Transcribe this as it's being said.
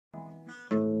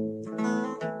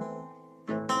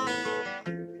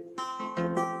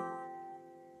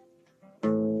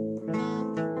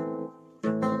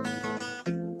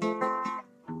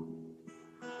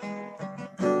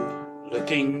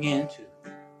looking into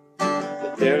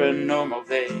the paranormal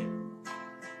veil.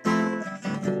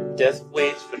 Death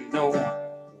waits for no one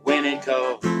when it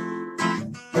calls.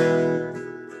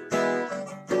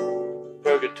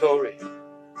 Purgatory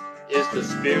is the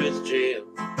spirit's jail,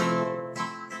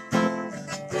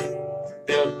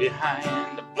 built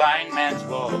behind the blind man's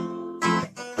wall.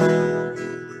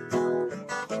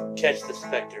 Catch the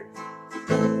specter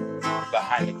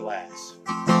behind the glass.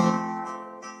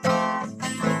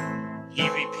 He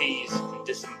repeats in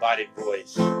disembodied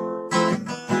voice.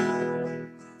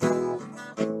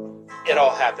 It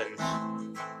all happens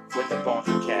when the bones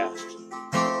are cast.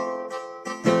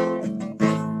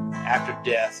 After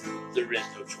death, there is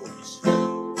no choice.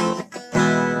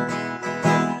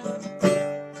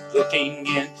 Looking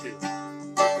into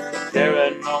the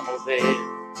paranormal veil.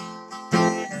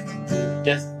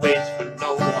 Death waits for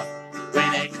no one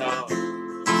when it calls.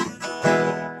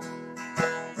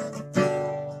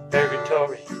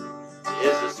 Purgatory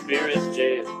is the spirit's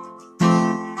jail,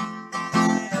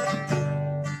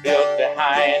 built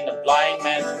behind the blind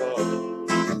man's wall.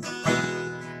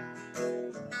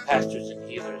 Pastors and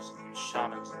healers and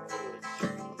shamans and druids,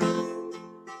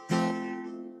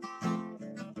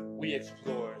 we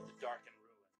explore the dark and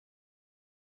ruin.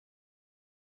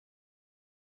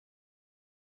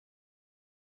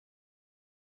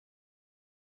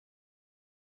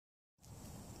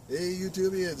 Hey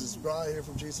YouTubians, it's Brahs here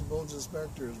from Bones and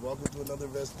Specters. Welcome to another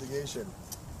investigation.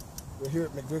 We're here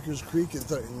at McVickers Creek in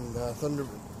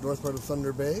north part of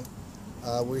Thunder Bay.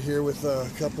 We're here with a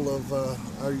couple of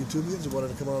our YouTubians who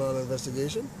wanted to come on an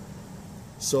investigation.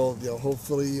 So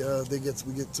hopefully we get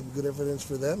some good evidence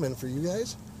for them and for you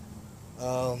guys.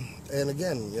 And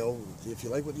again, if you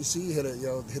like what you see, hit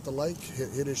the like,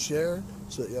 hit a share.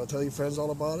 So tell your friends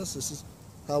all about us. This is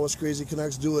how us crazy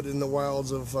Canucks do it in the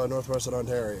wilds of northwestern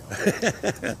Ontario.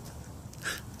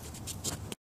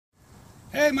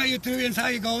 Hey my YouTubians, how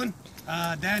you going?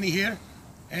 Danny here,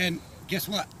 and guess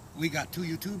what? We got two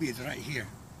YouTubians right here.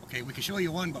 Okay, we can show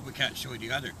you one, but we can't show you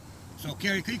the other. So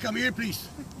Carrie, could you come here, please?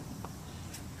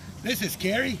 This is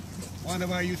Carrie, one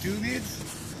of our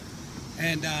YouTubians,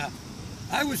 and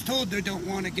I was told they don't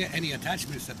want to get any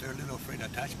attachments, that they're a little afraid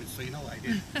of attachments. So you know what I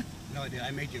did? No, I did.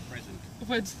 I made you a present.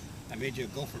 What? I made you a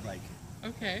gopher bike.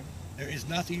 Okay. There is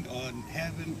nothing on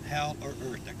heaven, hell, or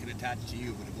earth that can attach to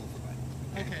you with a gopher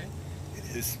bike. Okay.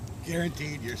 It is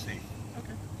guaranteed you're safe.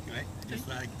 Okay. Right? Just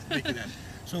like making that.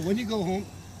 So when you go home,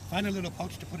 find a little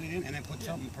pouch to put it in, and then put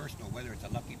something personal, whether it's a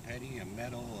lucky penny, a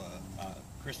medal, a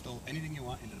crystal, anything you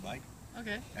want into the bike.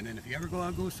 Okay. And then if you ever go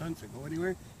on ghost hunts or go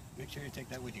anywhere, make sure you take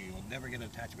that with you. You'll never get an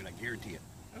attachment, I guarantee it.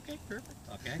 Okay, perfect.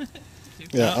 Okay?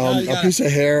 Yeah, a piece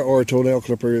of hair or a toenail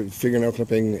clipper, fingernail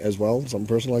clipping as well, something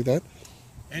personal like that.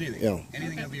 Anything. Yeah.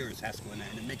 Anything of yours has to go in there,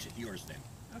 and it makes it yours then.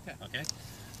 Okay. Okay?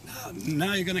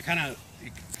 Now you're gonna kind of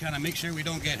make sure we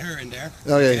don't get her in there.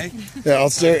 Okay. Yeah, I'll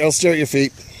stare at your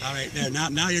feet. All right, there.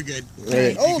 Now you're good.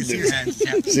 Right. Oh, you see your hands.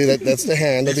 Yeah. See that's the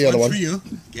hand of the other one. For you.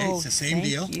 Okay, Oh, it's the same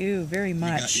deal. Thank you very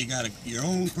much. You got your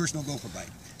own personal gopher bike.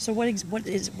 So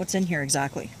what's in here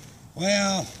exactly?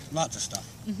 Well, lots of stuff.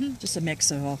 Just a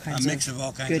mix of all kinds A mix of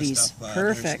all kinds goodies. of stuff.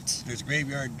 Perfect. There's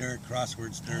graveyard dirt,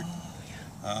 crosswords dirt,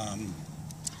 Oh,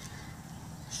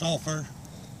 sulfur,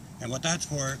 and what that's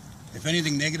for. If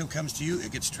anything negative comes to you,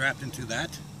 it gets trapped into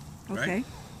that, right? Okay.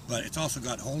 But it's also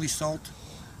got holy salt,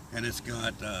 and it's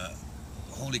got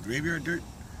holy graveyard dirt.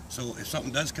 So if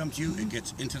something does come to you, it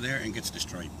gets into there and gets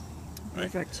destroyed.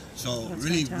 Right? Perfect. So That's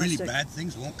really fantastic. bad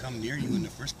things won't come near you in the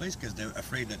first place because they're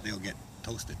afraid that they'll get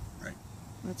toasted, right?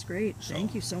 That's great. So-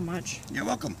 Thank you so much. You're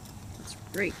welcome. That's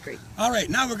great. All right,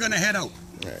 now we're gonna head out.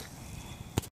 All right.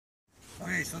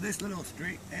 Okay, so this little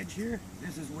straight edge here,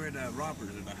 this is where the robbers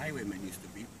or the highwaymen used to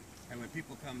be. And when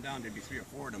people come down, there'd be 3 or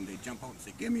 4 of them, they'd jump out and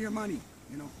say, give me your money,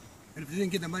 And if they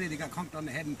didn't get the money, they got conked on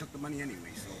the head and took the money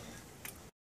anyway,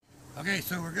 so. Okay,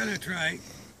 so we're gonna try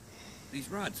these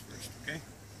rods first, okay?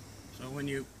 So when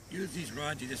you use these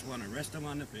rods, you just wanna rest them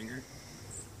on the finger.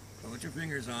 Put your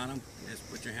fingers on them, just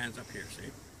put your hands up here,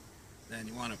 see? Then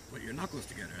you wanna put your knuckles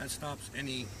together. That stops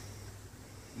any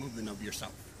movement of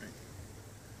yourself, right?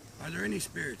 Are there any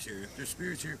spirits here? If there's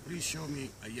spirits here, please show me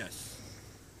a yes.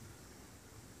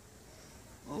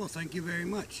 Oh, thank you very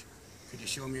much. Could you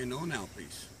show me a no now,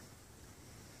 please?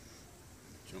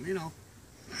 Show me a no.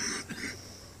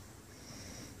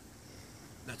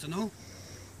 That's a no?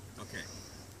 Okay.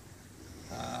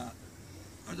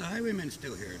 Are the highwaymen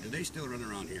still here? Do they still run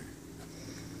around here?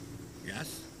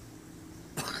 Yes?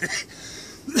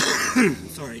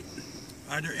 Sorry.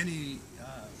 Are there any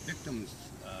victims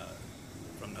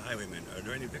from the highwaymen? Are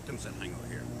there any victims that hang out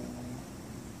here?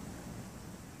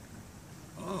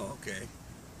 Oh, okay.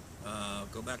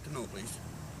 Go back to no, please.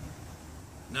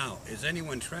 Now, is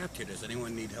anyone trapped here? Does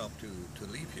anyone need help to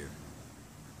leave here?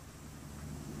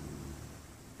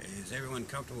 Is everyone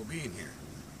comfortable being here?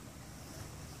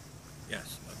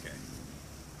 Yes, okay.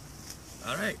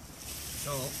 All right.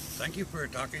 So, thank you for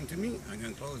talking to me. I'm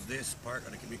going to close this part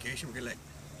of the communication. We're going to let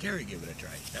Carrie give it a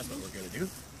try. That's what we're going to do.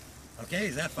 Okay,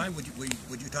 is that fine? Would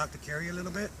you talk to Carrie a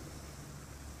little bit?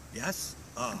 Yes?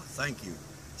 Oh, thank you.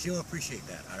 She'll appreciate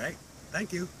that, all right?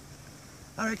 Thank you.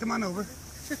 All right, come on over.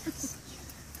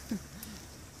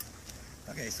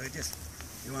 Okay, so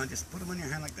you want to just put them on your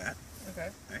hand like that. Okay.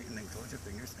 All right, and then close your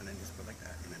fingers, and then just put like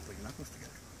that, and then put your knuckles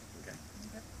together. Okay?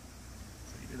 Okay.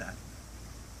 So you do that.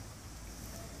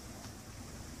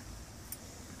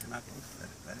 Put your knuckles,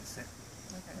 let it sit.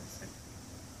 Okay. Let it sit.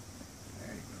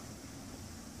 There you go.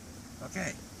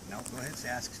 Okay, now go ahead and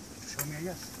ask, show me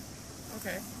a yes.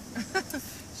 Okay.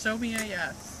 Show me a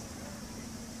yes.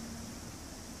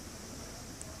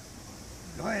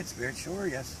 Go ahead, Spirit, sure,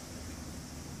 yes.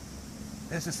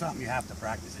 This is something you have to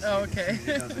practice. Oh, okay.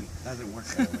 It doesn't work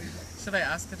that way. Should I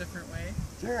ask a different way?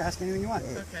 Sure, ask anything you want.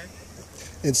 Okay.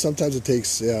 And sometimes it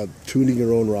takes tuning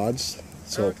your own rods.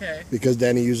 So Okay. because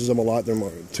Danny uses them a lot, they're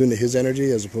more tuned to his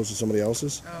energy as opposed to somebody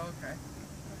else's. Oh, okay.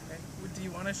 Okay. Do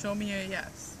you want to show me a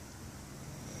yes?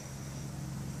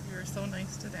 You're so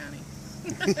nice to Danny.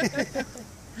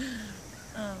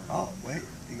 Oh, wait,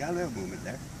 you got a little movement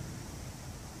there.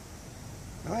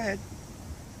 Go ahead.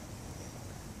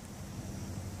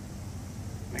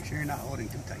 Make sure you're not holding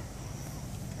too tight.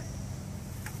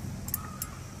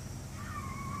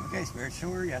 Okay, Spirit,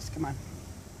 sure, yes, come on.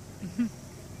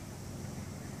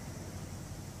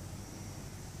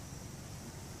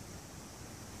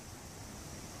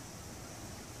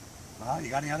 Well, you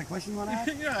got any other questions you want to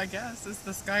ask? Yeah, I guess. Is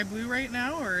the sky blue right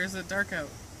now, or is it dark out?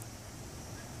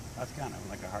 That's kind of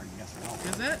like a hard yes or no.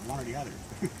 Is it? One or the other.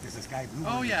 Is the sky blue?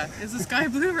 Oh yeah, is the sky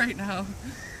blue right now?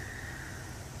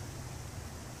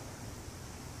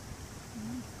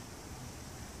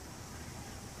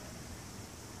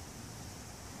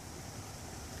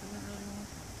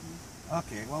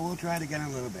 Okay, well, we'll try it again in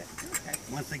a little bit. Okay.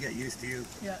 Once they get used to you,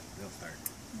 Yeah. they'll start.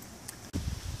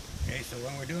 Okay, so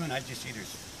when we're doing, I just see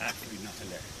there's absolutely nothing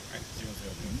there. Right? 0,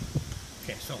 0, 0.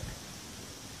 Okay, so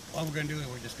all we're going to do is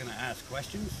we're just going to ask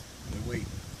questions. We wait,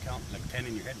 count like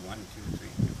 10 in your head. 1, 2, 3,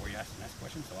 before you ask the next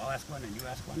question. So I'll ask one and you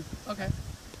ask one. Okay.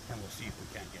 And we'll see if we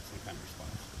can't get some kind of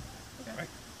response. Okay. All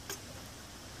right?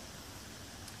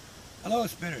 Hello,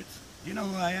 spirits. Do you know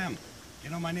who I am? Do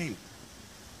you know my name?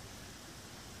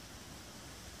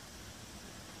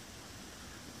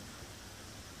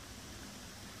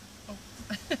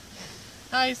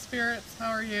 Hi, spirits. How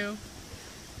are you?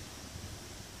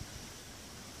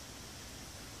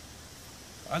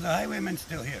 Are the highwaymen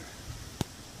still here?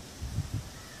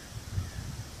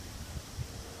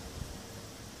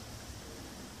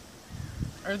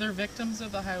 Are there victims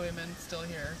of the highwaymen still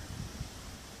here?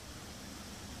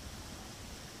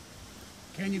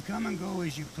 Can you come and go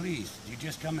as you please? Do you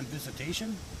just come in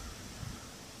visitation?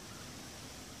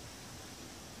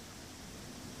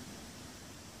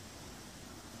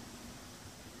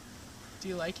 Do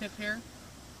you like it here?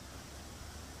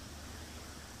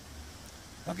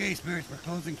 Okay, spirits, we're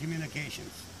closing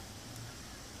communications.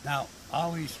 Now,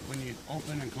 always when you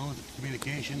open and close the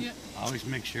communication, Yeah. always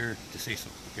make sure to say so,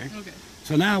 okay? Okay.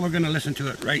 So now we're going to listen to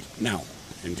it right now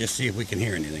and just see if we can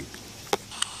hear anything.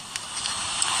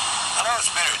 Hello,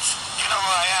 spirits. Do you know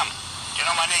who I am? Do you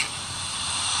know my name?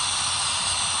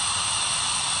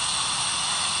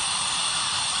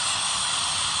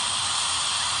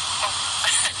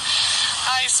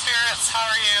 Hi, spirits. How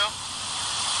are you?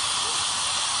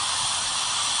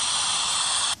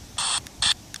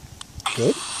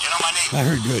 Good. Do you know my name? I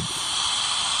heard good.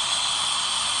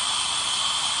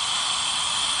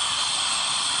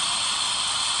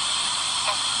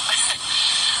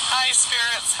 Hi,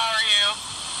 spirits. How are you?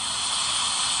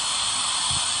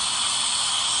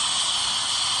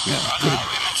 Yeah, good.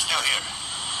 Women still here.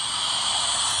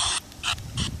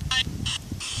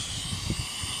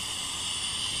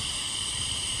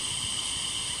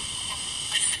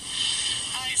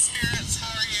 Hi, spirits. How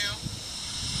are you?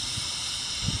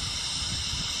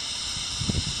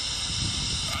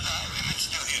 Women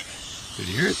still here. Did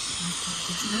you hear it?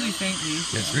 It's really faintly.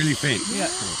 It's really faint. Yeah.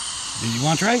 Did you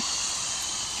want to try?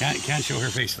 Can't show her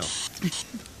face though.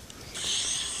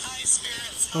 Hi,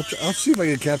 spirits. How I'll see if I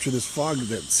can capture this fog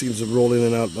that seems to roll in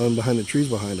and out behind the trees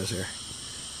behind us here.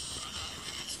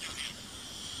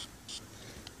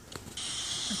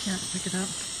 I can't pick it up.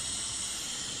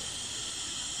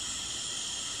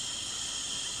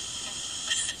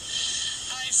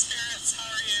 Hi, spirits. How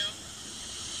are you?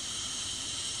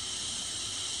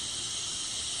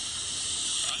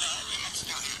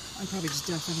 I'm probably just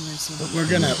deaf anyway, so. But we're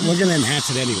gonna enhance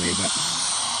it anyway, but.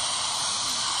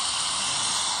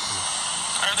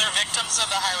 Are there victims of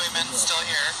the highwaymen still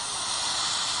here?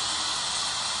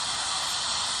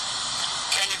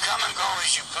 Can you come and go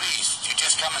as you please? Do you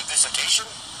just come in visitation?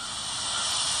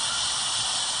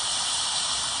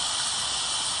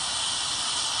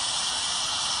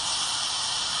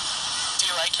 Do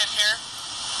you like it here?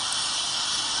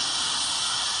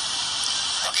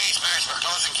 Okay, Spirits, we're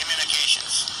closing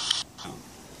communications.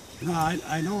 No,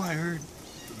 I know I heard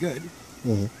good,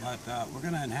 but we're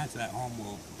going to enhance that home.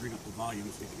 We'll bring up the volume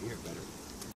so you can hear it better.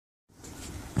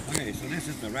 Okay, so this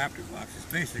is the Raptor box. It's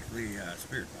basically a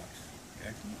spirit box.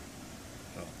 Okay?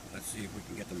 So let's see if we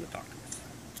can get them to talk to us.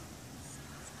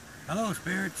 Hello,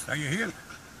 spirits. Are you here?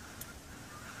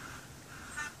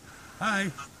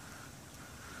 Hi.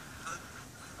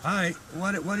 Hi.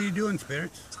 What are you doing,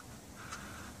 spirits?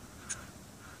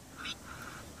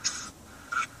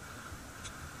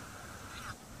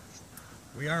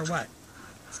 We are what?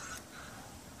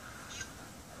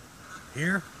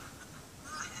 Here?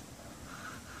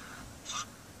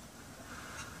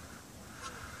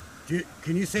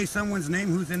 Can you say someone's name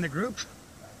who's in the group?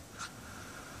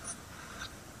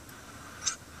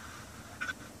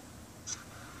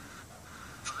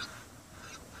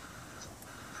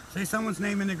 Say someone's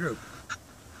name in the group.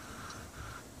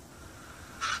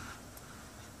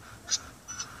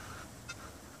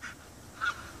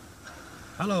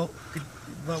 Hello.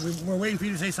 Well, we're waiting for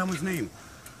you to say someone's name.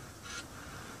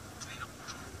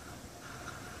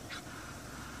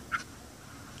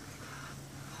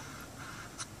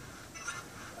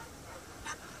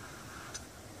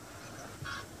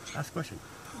 Ask a question.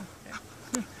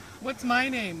 Okay. What's my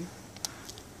name?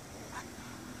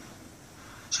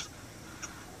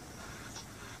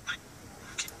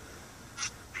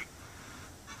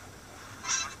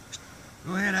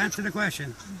 Go ahead, answer the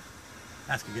question.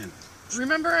 Ask again.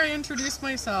 Remember I introduced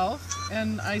myself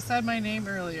and I said my name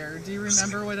earlier. Do you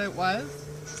remember what it was?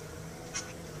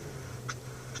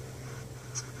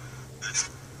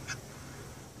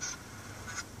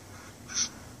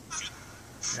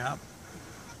 Yeah.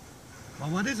 Well,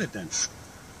 what is it then?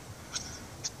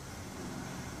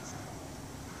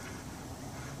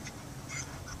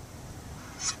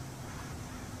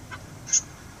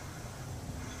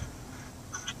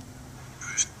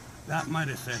 That might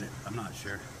have said it. I'm not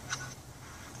sure.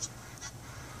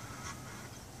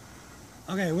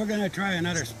 Okay, we're going to try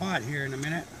another spot here in a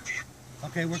minute.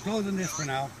 Okay, we're closing this for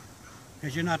now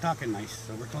because you're not talking nice,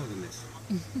 so we're closing this.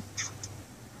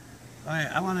 All right,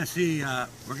 I want to see,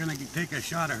 we're going to take a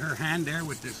shot of her hand there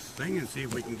with this thing and see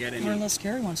if we can get any. Or unless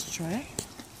Carrie wants to try it.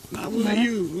 No, we'll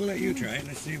let you try it.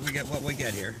 Let's see if we get what we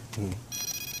get here.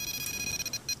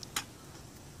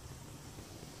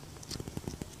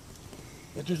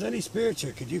 If there's any spirits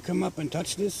here, could you come up and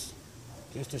touch this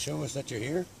just to show us that you're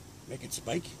here? Make it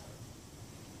spike.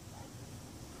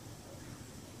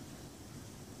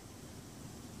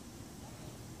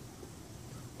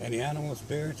 Any animal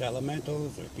spirits,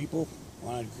 elementals, or people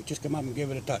want to just come up and give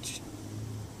it a touch.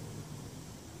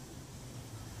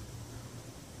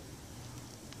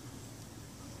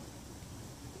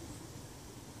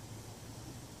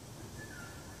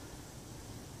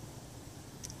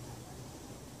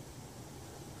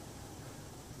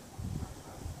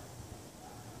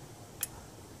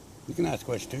 You can ask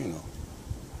questions too, you know.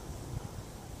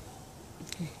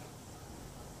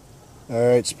 All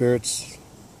right, spirits,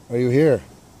 are you here?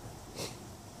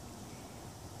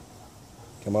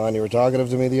 Come on, you were talkative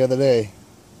to me the other day.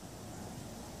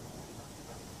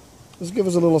 Just give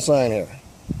us a little sign here.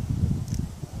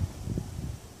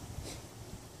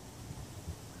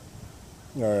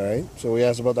 All right, so we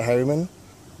asked about the highwaymen.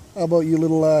 How about you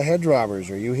little hedge robbers?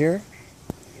 Are you here?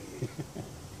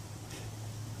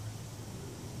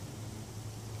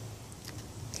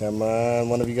 Come on,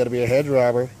 one of you got to be a hedge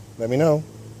robber. Let me know.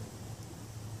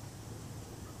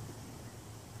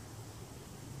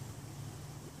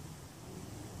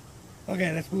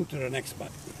 Okay, let's move to the next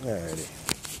spot. Alrighty.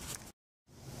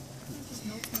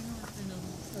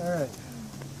 Alright.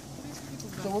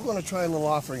 So we're going to try a little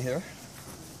offering here.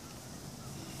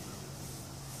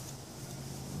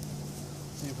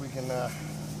 See if we can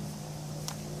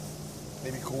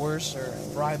maybe coerce or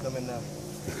bribe them in the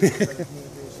communication.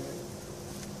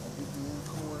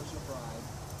 Coerce or bribe.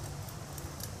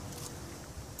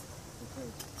 Okay.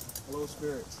 Hello,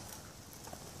 spirits.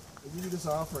 I give you this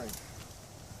offering.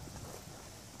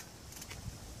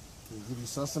 We give you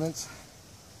sustenance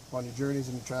upon your journeys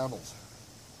and your travels.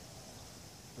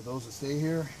 For those that stay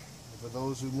here, and for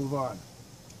those who move on.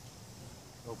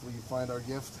 Hopefully you find our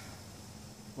gift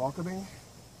welcoming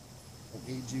and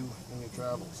aid you in your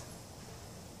travels.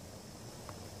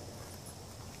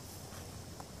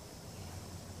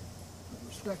 With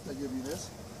respect, I give you this.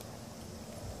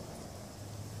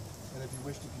 And if you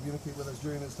wish to communicate with us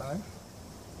during this time,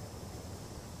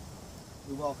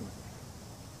 you're welcome.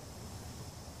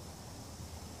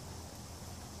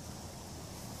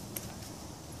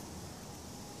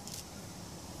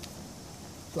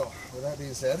 So, with that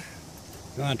being said,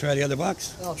 You want to try the other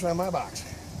box? I'll try my box.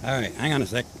 All right, hang on a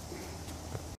sec.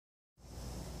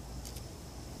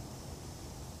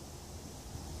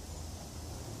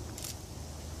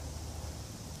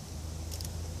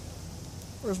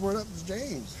 First word up is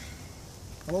James.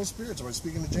 Hello, spirits. Am I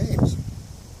speaking to James?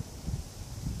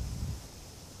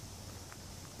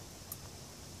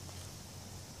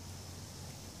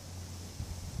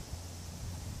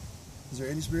 Is there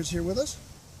any spirits here with us?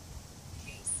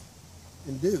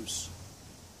 Induce.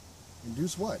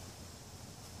 Induce what?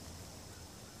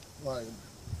 Well,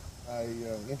 I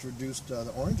introduced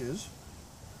the oranges.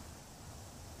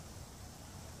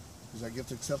 Is that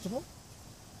gift acceptable?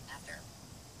 After.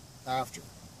 After.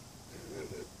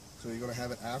 So you're going to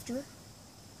have it after? Do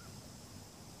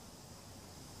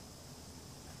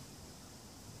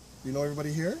you know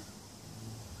everybody here?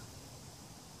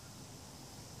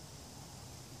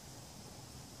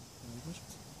 Any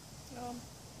questions?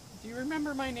 Do you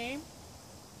remember my name?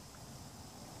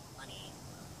 Money.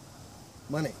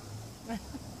 Money.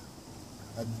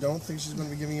 I don't think she's going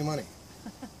to be giving you money.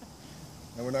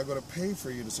 And we're not going to pay for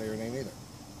you to say her name either.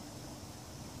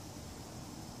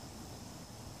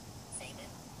 Satan.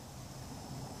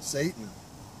 Satan.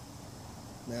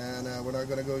 Nah, we're not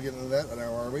going to go get into that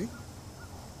now, are we?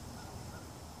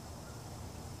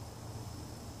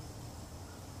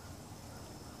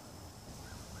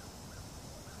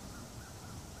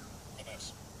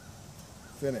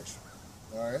 Finish.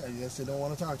 All right, I guess they don't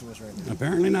want to talk to us right now.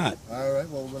 Apparently not. All right,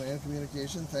 well, we're going to end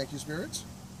communication. Thank you, spirits.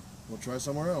 We'll try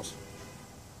somewhere else.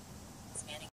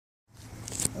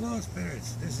 Hello,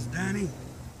 spirits. This is Danny.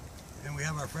 And we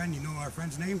have our friend. You know our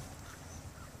friend's name?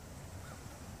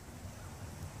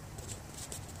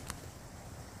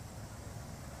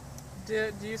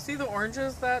 Do you see the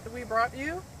oranges that we brought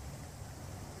you?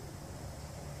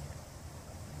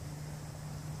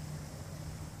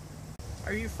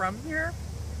 Are you from here?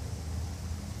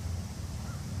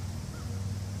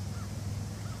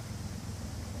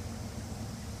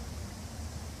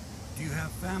 Do you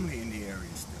have family in the area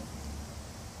still?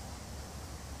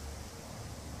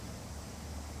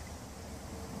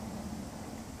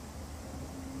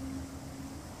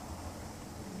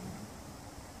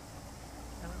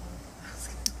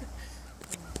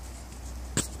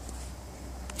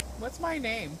 What's my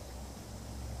name?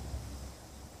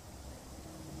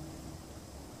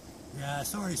 Yeah,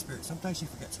 sorry, Spirit. Sometimes she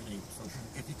forgets her name. So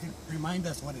if you could remind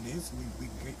us what it is, we'd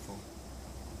be grateful.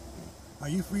 Are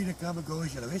you free to come and go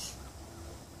as you wish?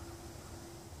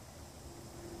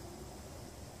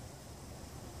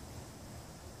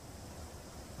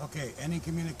 Okay, any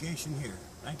communication here?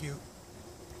 Thank you.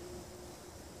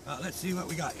 Let's see what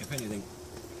we got, if anything.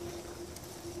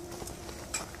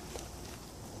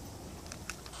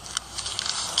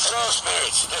 Hello,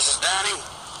 spirits. This is Danny.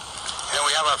 And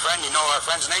we have our friend. You know our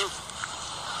friend's name?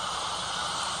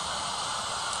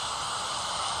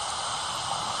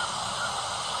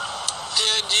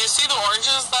 Do you see the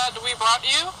oranges that we brought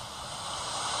you?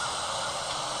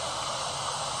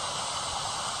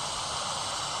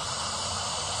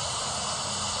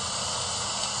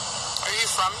 Are you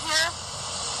from here?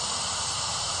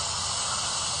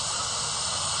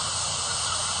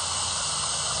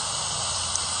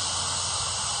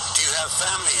 Do you have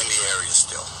family in the area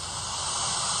still?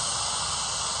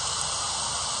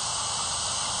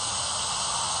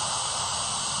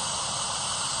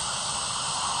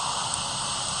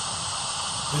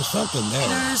 There's something there.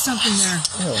 There is something there.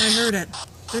 Oh. I heard it.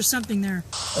 There's something there.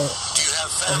 Do you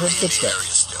have family in the area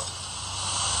still?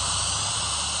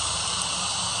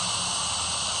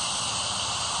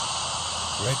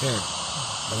 Right there.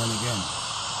 And then again.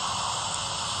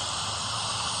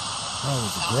 Oh,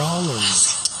 it's a growl or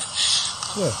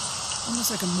Yeah.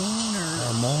 Almost like a moan or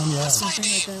a moan, yeah. something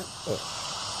like that.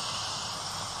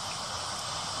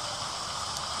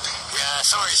 Yeah,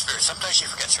 sorry, Spirit. Sometimes she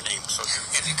forgets her name. So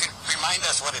if you could remind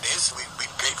us what it is, we'd be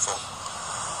grateful.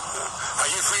 Are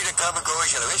you free to come and go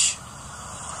as you wish?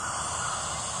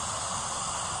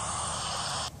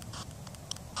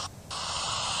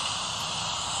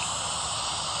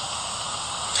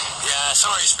 Yeah,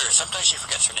 sorry, Spirit. Sometimes she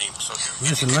forgets her name. So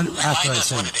if you could remind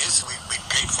us what it is, we'd be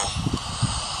grateful.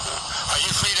 Are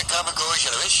you free to come and go as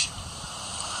you wish?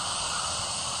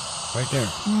 Right there.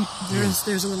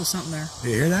 There's a little something there. Do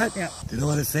you hear that? Yeah. Do you know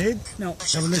what it's saying? No.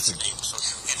 Have a listen.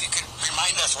 If you can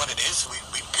remind us what it is, we'd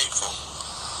be grateful.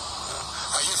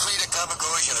 Are you free to come and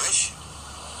go as you wish?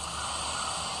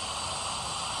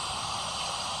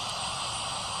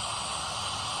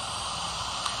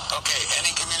 Okay,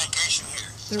 any communication here?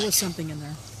 There was something in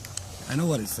there. I know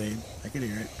what it's saying. I can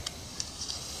hear it.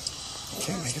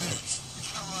 Can't make it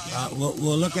out.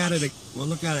 We'll look at it. We'll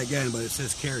look at it again, but it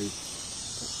says carry. It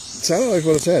sounded like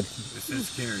what it said. It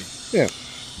says carry. Yeah.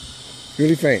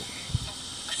 Really faint.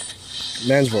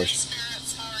 Man's voice.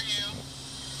 Spirits, how are you?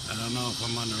 I don't know if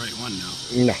I'm on the right one now.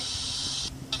 No.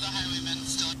 The highwayman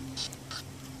still.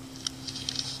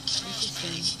 This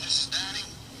is Danny.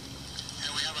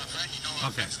 And we have a friend, you know our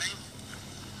Okay. friend's name?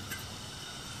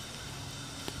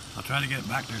 I'll try to get it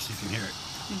back there so you can hear it.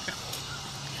 Okay.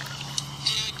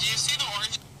 Do you see the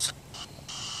orange?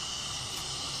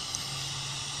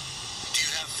 Do you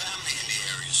have family in the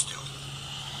area still?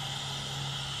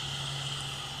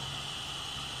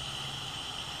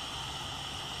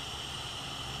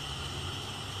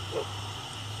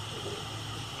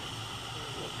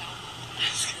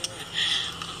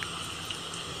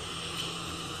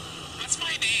 What's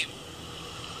my name?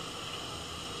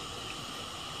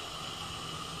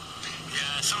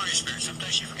 Yeah, sorry, Spirit.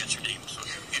 Sometimes you forget your name. So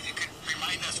if you could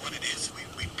remind us what it is, we'd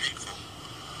be grateful.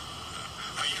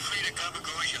 Are you free to come and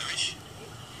go as you wish?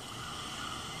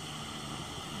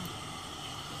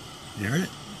 You heard it?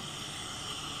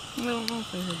 I don't know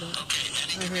if I heard that. Okay,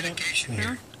 any I heard it. communication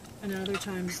here? And other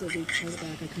times that we played it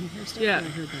back, I couldn't hear stuff. Yeah. But I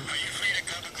heard that. Are you free to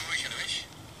come and go as you wish?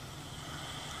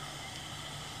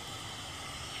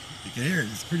 You can hear it.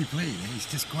 It's pretty plain. It's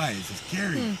just quiet. It's just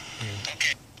carry.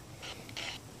 Okay.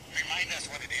 Remind us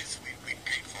what it is. We'd be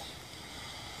grateful.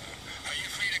 Are you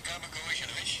free to come and go as you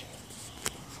wish?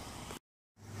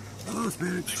 Hello,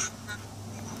 spirits.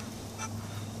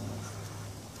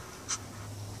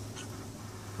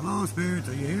 Hello, spirits.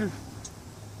 Are you here?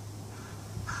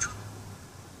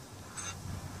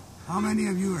 How many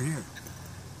of you are here?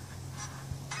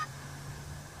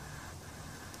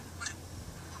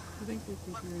 I think we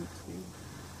can hear it too.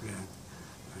 Yeah.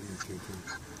 I hear it too.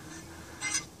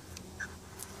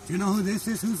 Do you know who this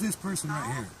is? Who's this person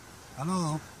right here?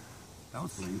 Hello? That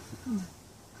was plain.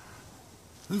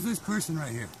 Who's this person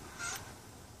right here?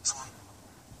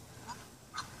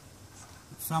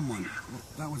 Someone. Well,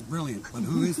 that was brilliant. But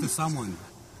who is the someone?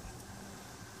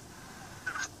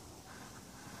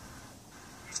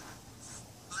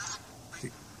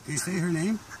 Can you say her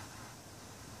name?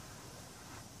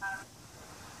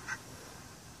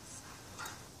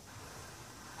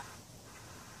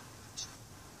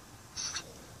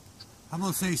 How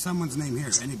about say someone's name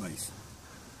here? Anybody's.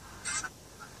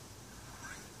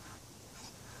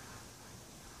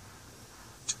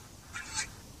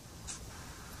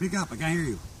 Speak up, I can't hear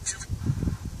you.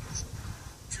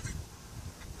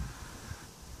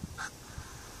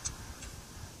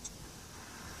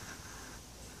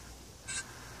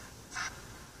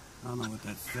 I don't know what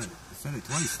that said. It said it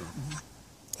twice though.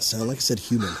 It sounded like it said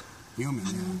human. Human,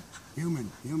 yeah.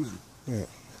 Human. Yeah.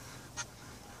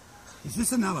 Is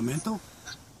this an elemental?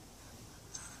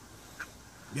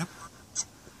 Yep.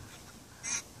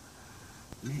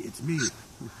 Me, it's me.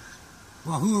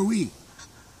 Well, who are we?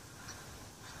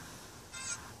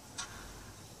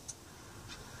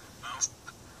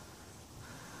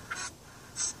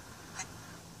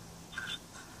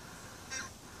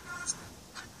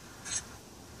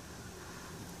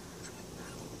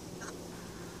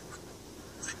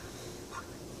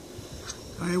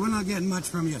 Okay, we're not getting much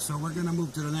from you, so we're going to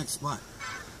move to the next spot.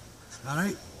 All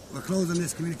right? We're closing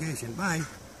this communication. Bye.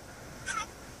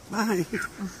 Bye.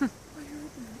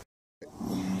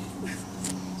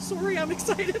 Sorry, I'm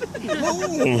excited.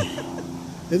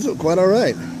 It's quite all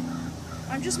right.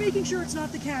 I'm just making sure it's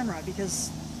not the camera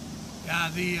because Yeah,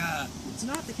 the it's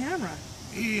not the camera.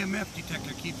 EMF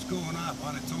detector keeps going off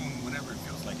on its own whenever it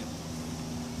feels like it.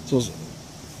 So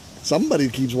somebody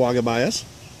keeps walking by us.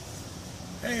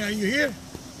 Hey, are you here?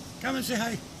 Come and say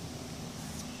hi.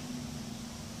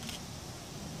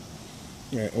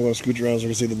 All right, I'm going to scooch around so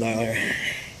we can see the dial.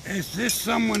 Is this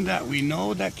someone that we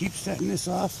know that keeps setting this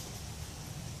off?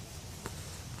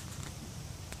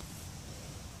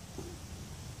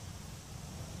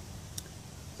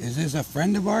 Is this a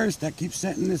friend of ours that keeps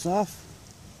setting this off?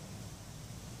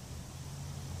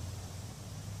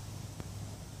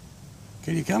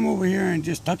 Can you come over here and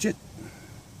just touch it?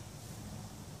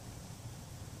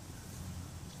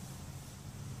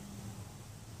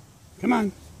 Come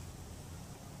on.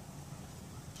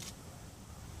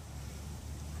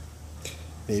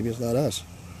 Maybe it's not us.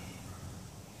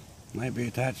 Might be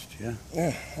attached, yeah.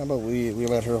 Yeah, how about we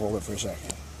let her hold it for a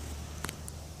second?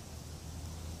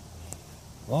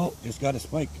 Oh, just got a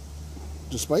spike.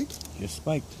 Just spiked? Just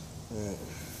spiked.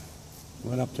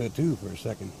 Went up to a 2 for a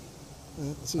second.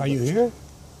 Let's see Are if you that's- here?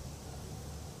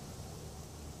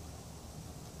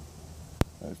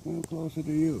 Let's move closer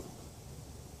to you.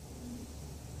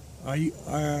 Are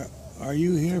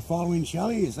you here following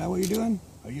Shelly? Is that what you're doing?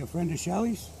 Are you a friend of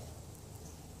Shelly's?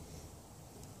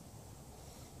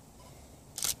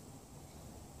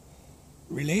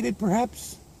 Related,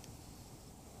 perhaps?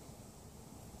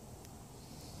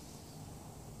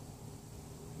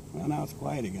 Well, now it's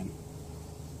quiet again.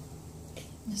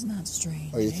 Isn't that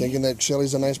strange? Are you thinking that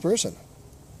Shelly's a nice person?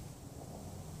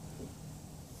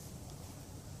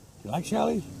 You like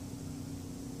Shelly?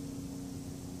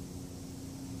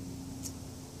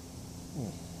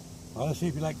 Well, let's see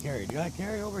if you like Carrie. Do you like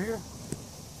Carrie over here?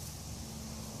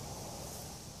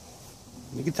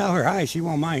 You can tell her hi. She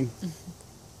won't mind.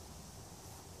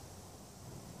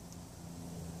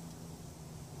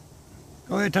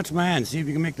 Go ahead, touch my hand. See if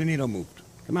you can make the needle move.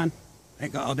 Come on.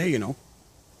 Ain't got all day, you know.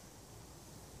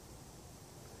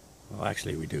 Well,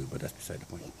 actually, we do, but that's beside the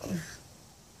point.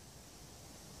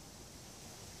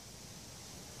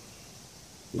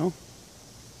 No? All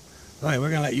right, we're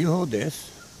going to let you hold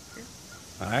this.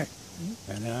 All right?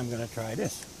 And then I'm going to try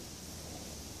this.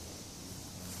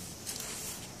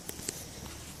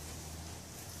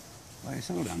 All right,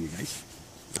 settle down, you guys.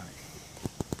 All right.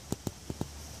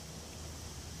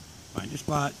 Find your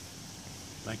spot.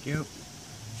 Thank you.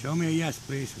 Show me a yes,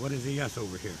 please. What is a yes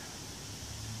over here?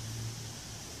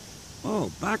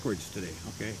 Oh, backwards today.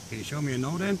 Okay. Can you show me a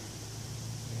no then?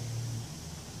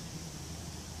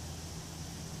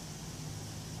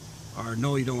 Or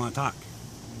no, you don't want to talk.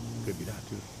 Could be that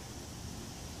too.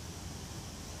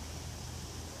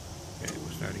 Okay,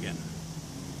 we'll start again.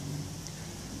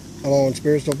 Hello, and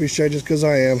spirits, don't be shy just because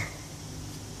I am.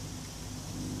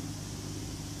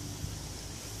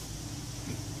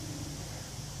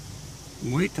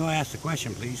 Wait till I ask the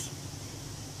question, please.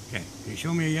 Okay, can you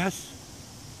show me a yes?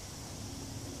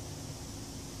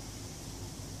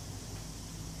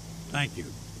 Thank you.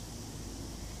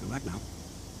 Go back now.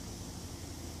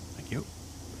 Thank you.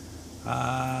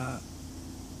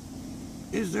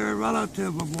 Is there a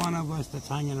relative of one of us that's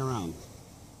hanging around?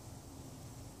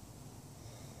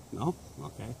 No?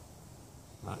 Okay.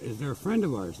 Is there a friend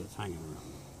of ours that's hanging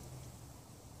around?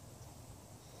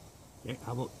 Okay,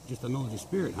 how about just a nosy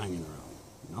spirit hanging around?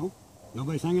 No?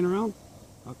 Nobody's hanging around?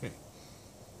 Okay.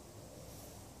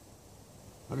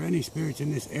 Are there any spirits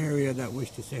in this area that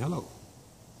wish to say hello?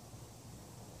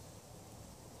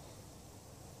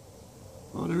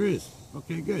 Oh, there is.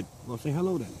 Okay, good. Well, say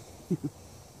hello then.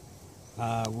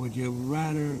 Would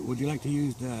you like to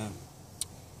use the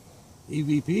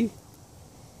EVP?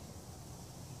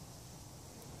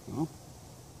 No?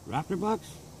 Raptor box?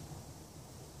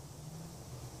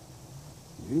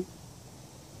 Hmm?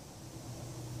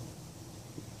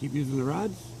 Keep using the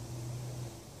rods?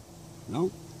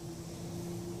 No?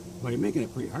 Well, you're making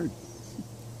it pretty hard.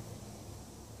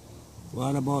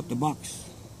 What about the box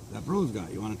that Brahs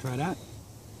got? You want to try that?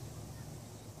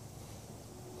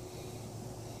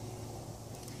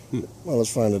 Well,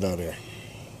 let's find it out here.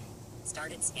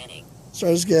 Started scanning.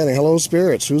 Started scanning. Hello,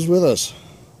 spirits. Who's with us?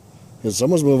 Because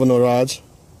someone's moving the rods.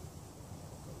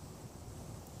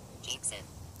 Jackson.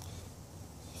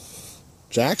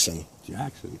 Jackson?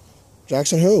 Jackson.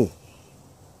 Jackson who?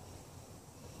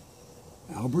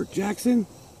 Albert Jackson?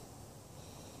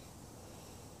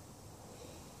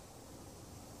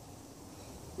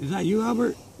 Is that you,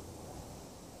 Albert?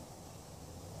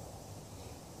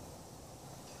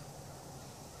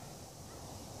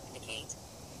 Indicate.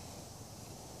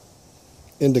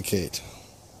 Indicate.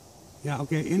 Yeah,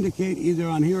 okay, indicate either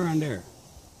on here or on there.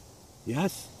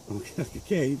 Yes?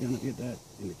 Okay, you're gonna get that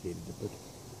indicated. But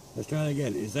let's try that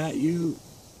again. Is that you,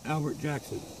 Albert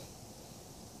Jackson?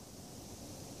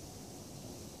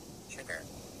 Trigger.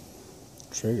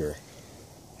 Trigger.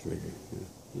 Trigger, yeah.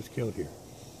 Who's killed here?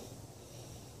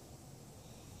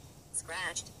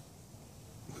 Scratched.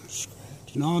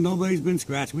 Scratch. No, nobody's been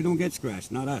scratched. We don't get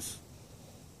scratched, not us.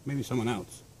 Maybe someone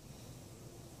else.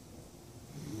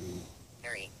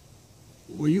 Harry.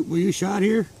 Were you shot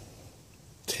here?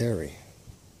 Terry.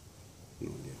 No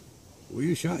idea. Were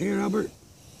you shot here, Albert?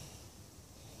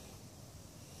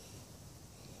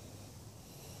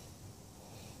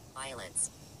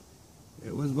 Violence.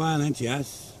 It was violent,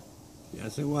 yes.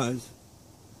 Yes, it was.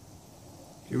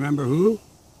 Do you remember who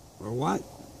or what?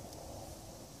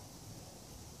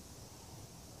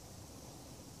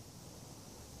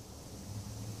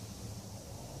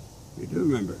 You do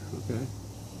remember, okay.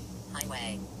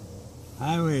 Highway.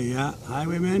 Highway, yeah.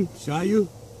 Highwayman shot you?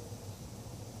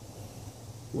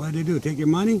 What did they do? Take your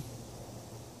money?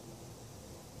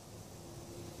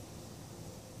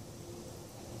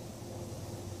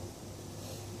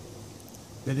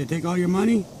 Did they take all your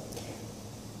money?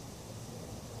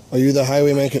 Are you the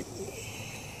highwayman?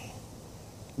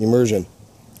 Immersion.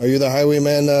 Are you the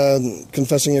highwayman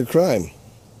confessing your crime?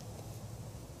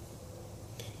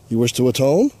 You wish to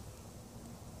atone?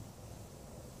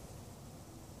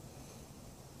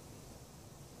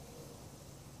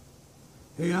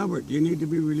 Hey Albert, do you need to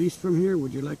be released from here?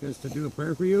 Would you like us to do a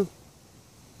prayer for you?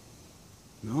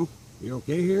 No? You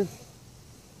okay here?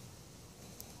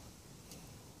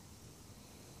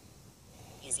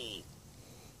 Easy.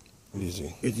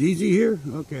 Easy. It's easy here?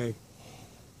 Okay.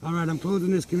 All right, I'm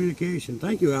closing this communication.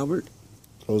 Thank you, Albert.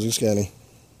 Closing scanning.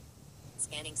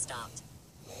 Scanning stopped.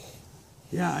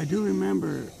 Yeah, I do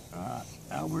remember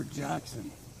Albert Jackson.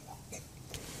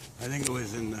 I think it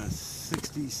was in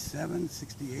 67,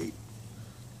 68.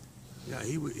 Yeah,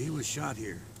 he was shot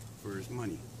here for his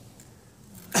money.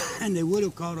 And they would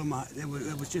have called him, it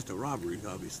was just a robbery,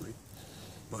 obviously.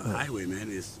 But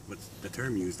highwayman is what's the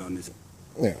term used on this,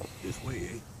 this way,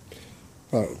 eh?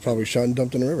 Probably shot and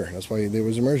dumped in the river. That's why there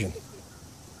was immersion.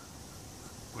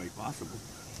 Quite possible.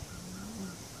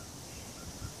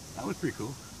 That was pretty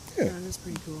cool. Yeah. That is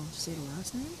pretty cool. Did you say the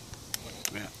last name?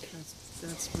 Yeah.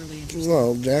 That's really interesting.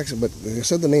 Well, Jackson, but they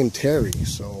said the name Terry,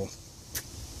 so.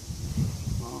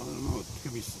 Well, I don't know. It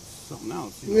could be something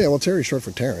else. You know? Yeah, well, Terry's short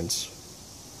for Terrence.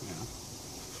 Yeah.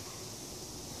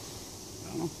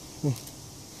 I don't know.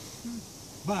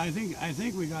 But I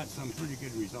think we got some pretty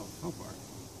good results so far.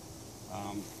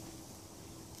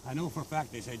 I know for a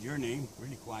fact they said your name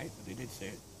really quiet, but they did say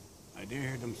it. I did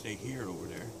hear them say here over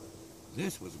there.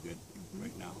 This was good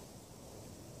right now.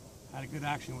 Had a good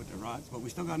action with the rods, but we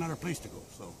still got another place to go.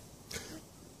 So.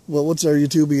 Well, what's our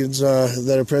YouTubians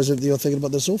that are present thinking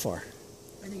about this so far?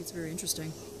 I think it's very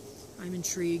interesting. I'm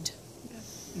intrigued.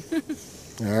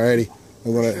 Alrighty,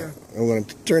 I'm gonna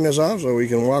turn this off so we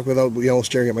can walk without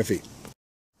staring at my feet.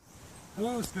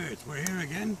 Hello, spirits. We're here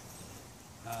again.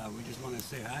 We just want to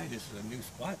say hi. This is a new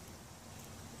spot.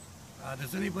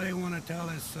 Does anybody want to tell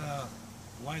us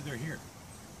why they're here?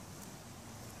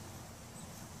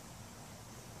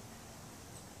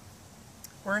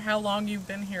 Or how long you've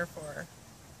been here for.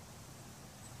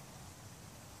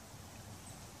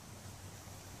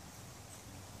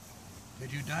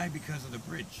 Did you die because of the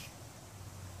bridge?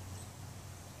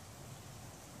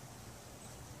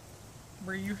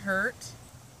 Were you hurt?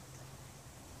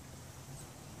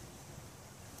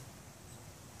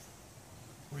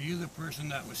 Were you the person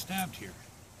that was stabbed here?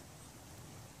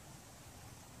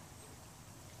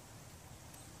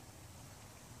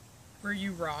 Were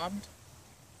you robbed?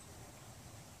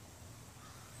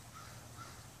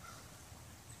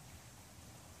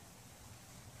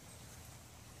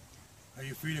 Are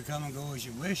you free to come and go as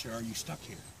you wish, or are you stuck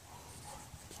here?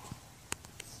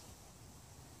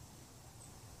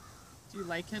 Do you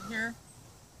like it here?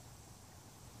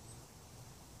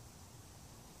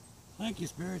 Thank you,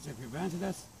 spirits. If you've answered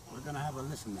us, we're going to have a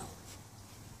listen now.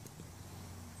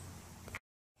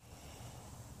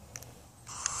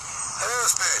 Hello,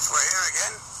 spirits. We're here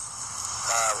again.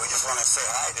 We just want to say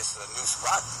hi. This is a new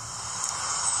spot.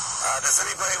 Does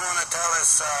anybody want to tell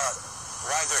us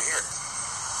why they're here?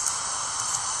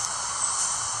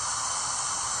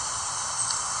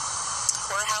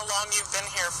 Or how long you've been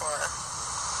here for?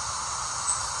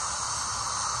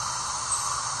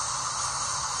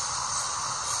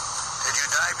 Did you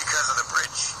die because of the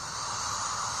bridge?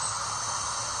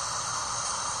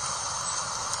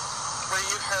 Were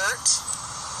you hurt?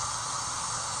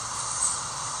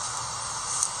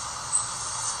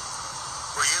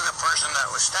 Were you the person that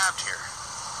was stabbed here?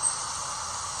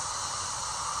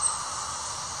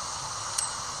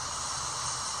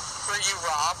 Were you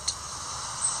robbed?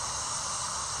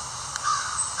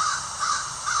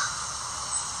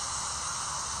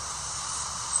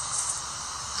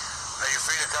 Are you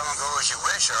free to come and go as you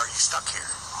wish, or are you stuck here?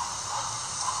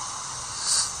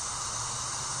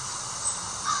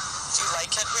 Do you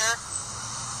like it here?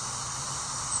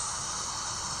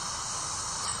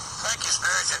 Thank you,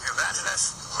 spirits. If you've answered us,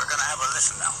 we're going to have a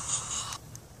listen now.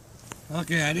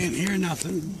 Okay, I didn't hear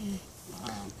nothing.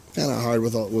 Kind of hard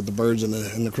with the birds and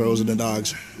the crows and the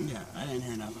dogs. Yeah, I didn't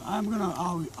hear nothing. I'm going to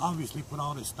obviously put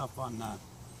all this stuff on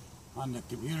the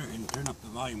computer and turn up the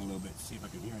volume a little bit to see if I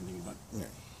can hear anything, but Yeah.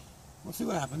 We'll see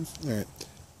what happens. All right.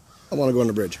 I want to go on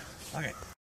the bridge. Okay.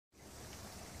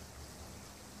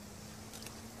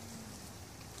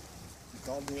 You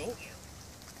called me over?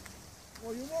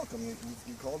 Well, you're welcome.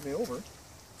 You called me over.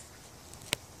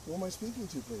 Who am I speaking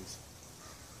to, please?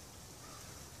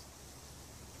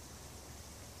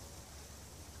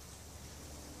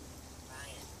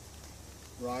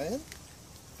 Ryan?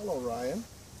 Hello, Ryan.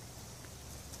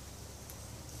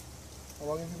 How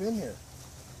long have you been here?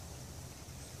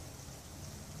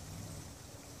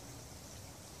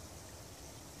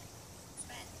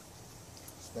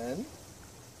 Sven?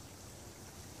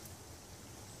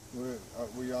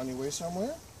 Were you on your way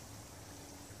somewhere?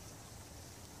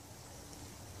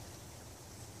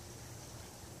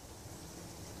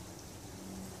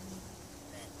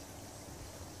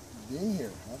 Being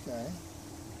here, okay.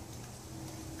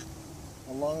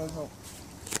 How long ago?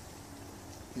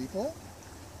 People?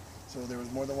 So there was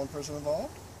more than one person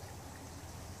involved?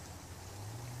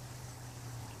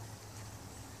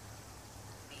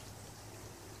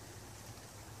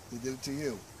 They did it to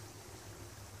you.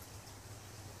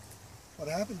 What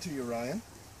happened to you, Ryan?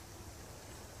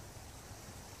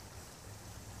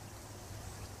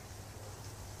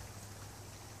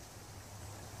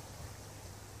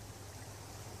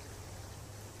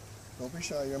 Don't be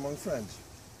shy, you're among friends.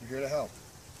 We're here to help.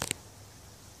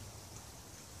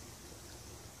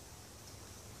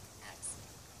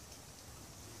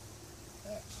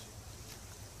 X.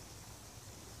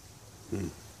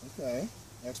 Okay.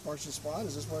 X marks the spot.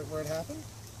 Is this where it happened?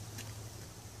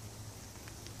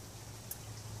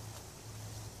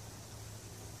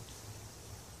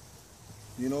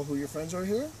 Do you know who your friends are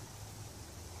here?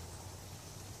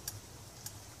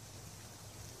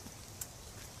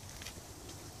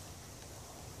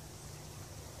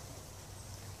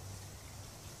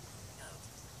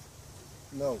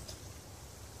 Note.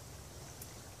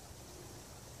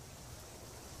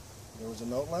 There was a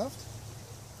note left?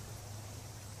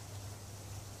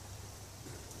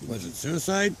 Was it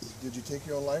suicide? Did you take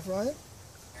your own life, Ryan?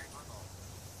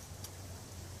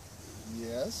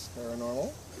 Yes,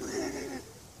 paranormal.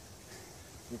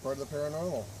 You're part of the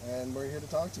paranormal, and we're here to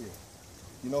talk to you.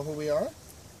 You know who we are?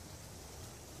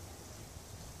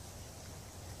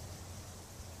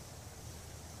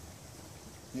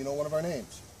 You know one of our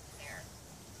names?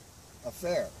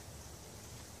 Affair.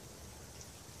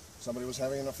 Somebody was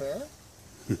having an affair?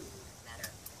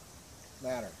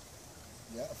 Matter.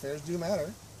 Yeah, affairs do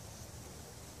matter.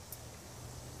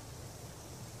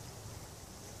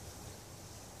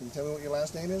 Can you tell me what your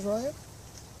last name is, Ryan?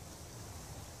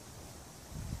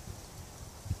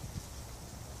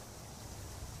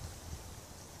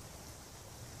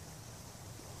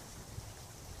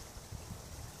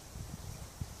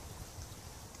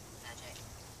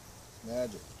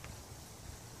 Magic.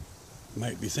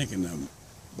 Might be thinking the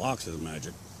box is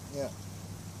magic. Yeah.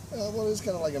 Well, it's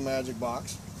kind of like a magic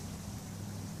box.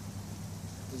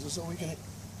 Is this so we can...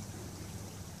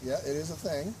 Yeah, it is a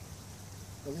thing.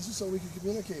 But this is so we can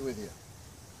communicate with you.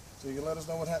 So you can let us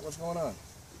know what's going on.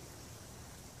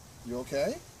 You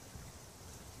okay?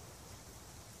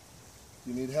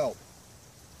 You need help.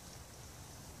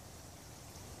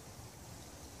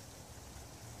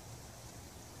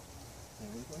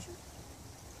 Any question?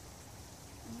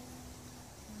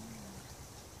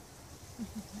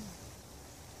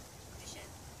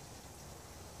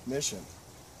 Mission.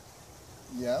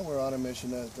 Yeah, we're on a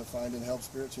mission to find and help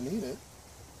spirits who need it.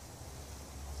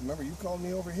 Remember, you called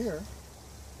me over here.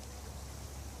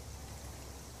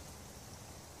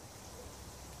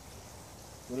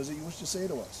 What is it you wish to say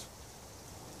to us?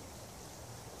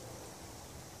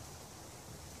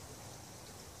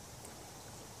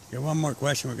 Okay, one more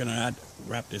question. We're going to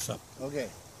wrap this up. Okay.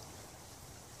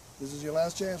 This is your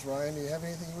last chance, Ryan. Do you have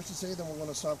anything you wish to say? Then we're going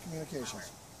to stop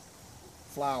communications.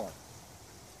 Flower.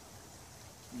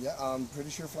 Yeah, I'm pretty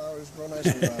sure flowers grow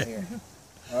nicely around here.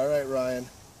 All right, Ryan.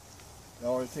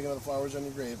 Now we're thinking of the flowers on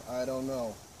your grave. I don't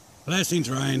know. Blessings,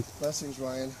 Ryan. Blessings,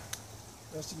 Ryan.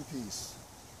 Rest in peace.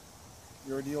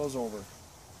 Your ordeal is over.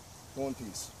 Go in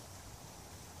peace.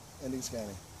 Ending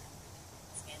scanning.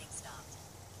 Scanning stopped.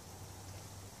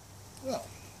 Well,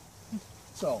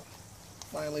 so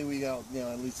finally we got,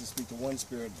 at least to speak to one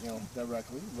spirit,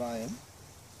 directly, Ryan.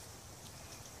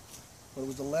 But it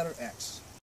was the letter X.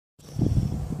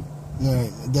 All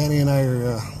right, Danny and I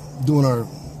are doing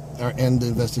our end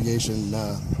investigation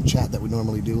chat that we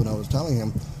normally do, and I was telling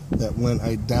him that when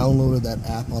I downloaded that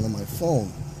app onto my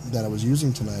phone that I was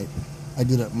using tonight, I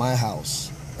did it at my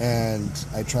house, and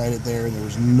I tried it there, and there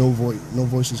was no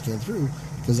voices came through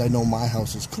because I know my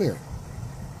house is clear.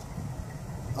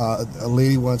 A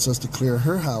lady wants us to clear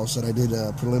her house, and I did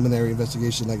a preliminary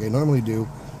investigation like I normally do,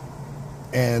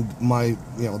 and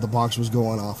the box was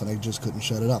going off, and I just couldn't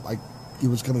shut it up. It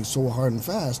was coming so hard and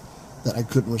fast that I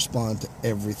couldn't respond to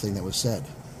everything that was said.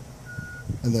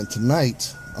 And then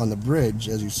tonight, on the bridge,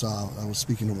 as you saw, I was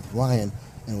speaking with Ryan,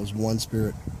 and it was one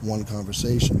spirit, one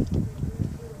conversation.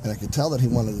 And I could tell that he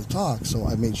wanted to talk, so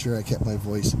I made sure I kept my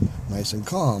voice nice and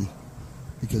calm.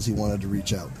 because he wanted to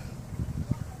reach out.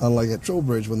 Unlike at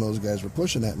Trowbridge when those guys were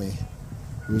pushing at me,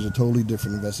 it was a totally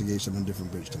different investigation on a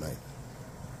different bridge tonight.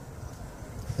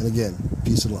 And again,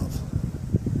 peace and love.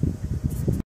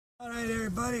 All right,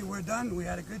 everybody, we're done. We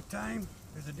had a good time.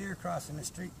 There's a deer crossing the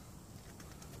street.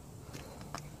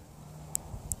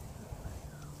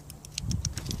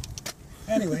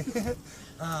 Anyway,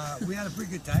 we had a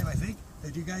pretty good time, I think.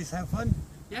 Did you guys have fun?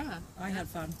 Yeah, I had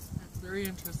fun. it's very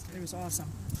interesting. It was awesome.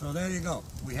 So there you go.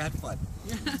 We had fun.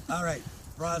 All right,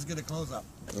 Brahs going to close up.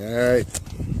 All right.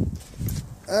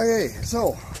 Okay,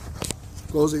 so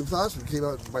closing thoughts. We came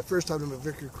out my first time to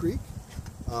McVickers Creek.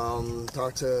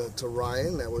 Talked to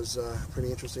Ryan. That was pretty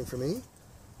interesting for me.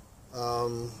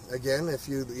 Again, if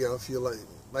you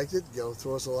liked it,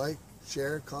 throw us a like,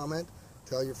 share, comment,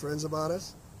 tell your friends about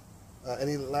us.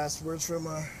 Any last words from?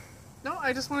 No,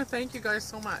 I just want to thank you guys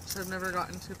so much. I've never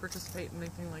gotten to participate in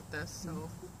anything like this, so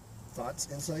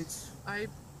Thoughts, insights? I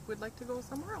would like to go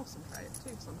somewhere else and try it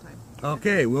too sometime.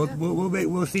 Okay, we'll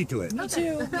see to it. Me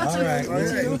too. All right,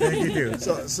 we'll thank you too.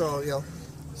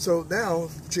 So now,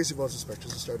 C.B.A.S and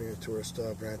Specters is starting a tourist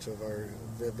branch of our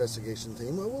investigation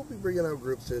team. Well, we'll be bringing out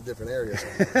groups to different areas.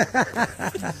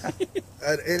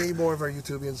 And any more of our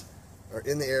YouTubians are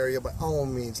in the area, by all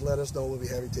means, let us know. We'll be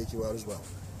happy to take you out as well.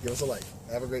 Give us a like.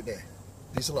 Have a great day.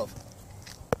 Peace and love.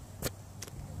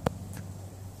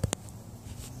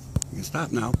 You can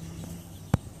stop now.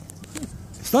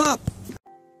 Stop!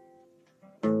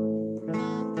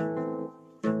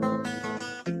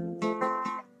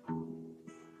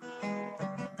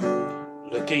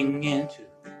 Looking into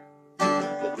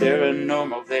the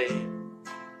paranormal veil.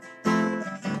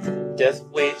 Death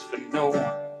waits for no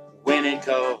one when it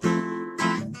calls.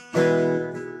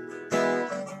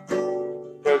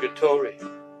 Purgatory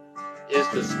is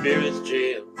the spirit's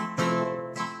jail,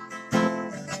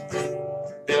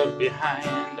 built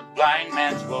behind the blind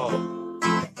man's wall.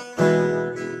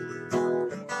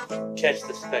 Catch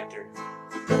the specter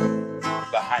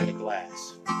behind the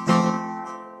glass.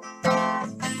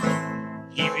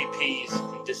 He repeats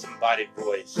in disembodied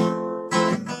voice.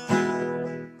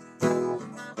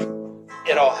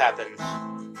 It all happens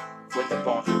when the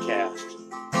bones are cast.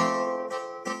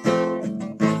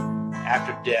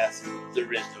 After death,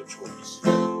 there is no choice.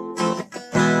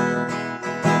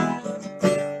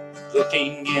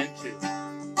 Looking into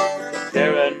the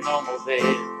paranormal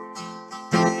veil.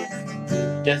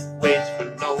 Death waits for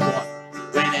no one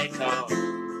when it calls.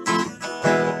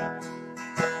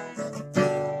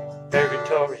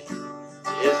 Purgatory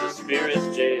is the spirit's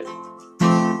jail,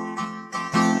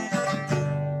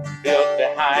 built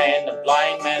behind the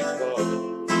blind man's wall.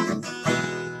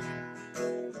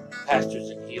 Pastors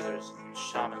and healers and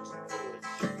shamans and druids.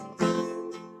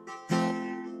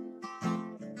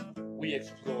 We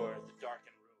explore